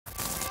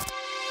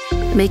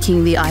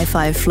Making the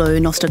i5 Flow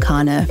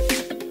Nostocana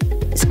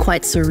is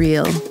quite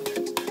surreal.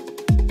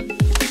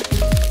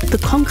 The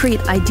concrete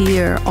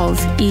idea of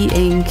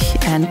e-ink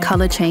and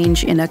color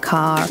change in a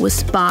car was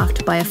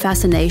sparked by a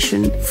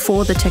fascination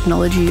for the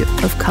technology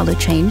of color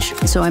change.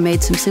 So I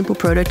made some simple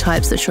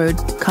prototypes that showed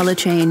color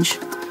change,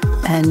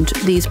 and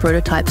these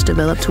prototypes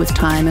developed with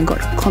time and got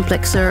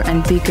complexer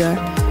and bigger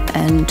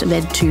and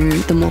led to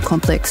the more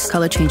complex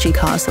color changing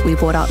cars that we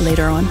brought out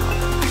later on.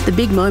 The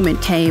big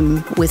moment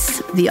came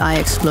with the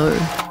iX Flow.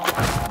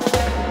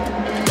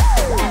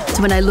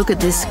 So when I look at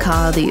this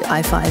car, the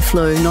i5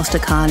 Flow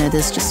Nostocana,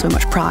 there's just so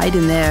much pride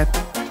in there.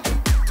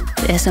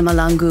 Esa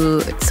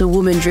Malangu, it's a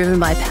woman driven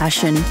by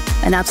passion,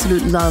 an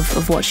absolute love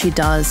of what she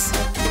does.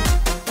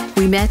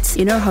 We met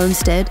in her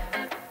homestead,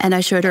 and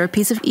I showed her a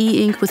piece of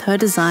e-ink with her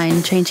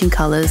design changing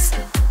colors.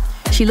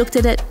 She looked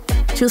at it,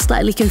 she was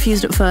slightly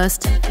confused at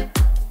first,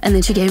 and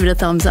then she gave it a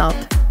thumbs up.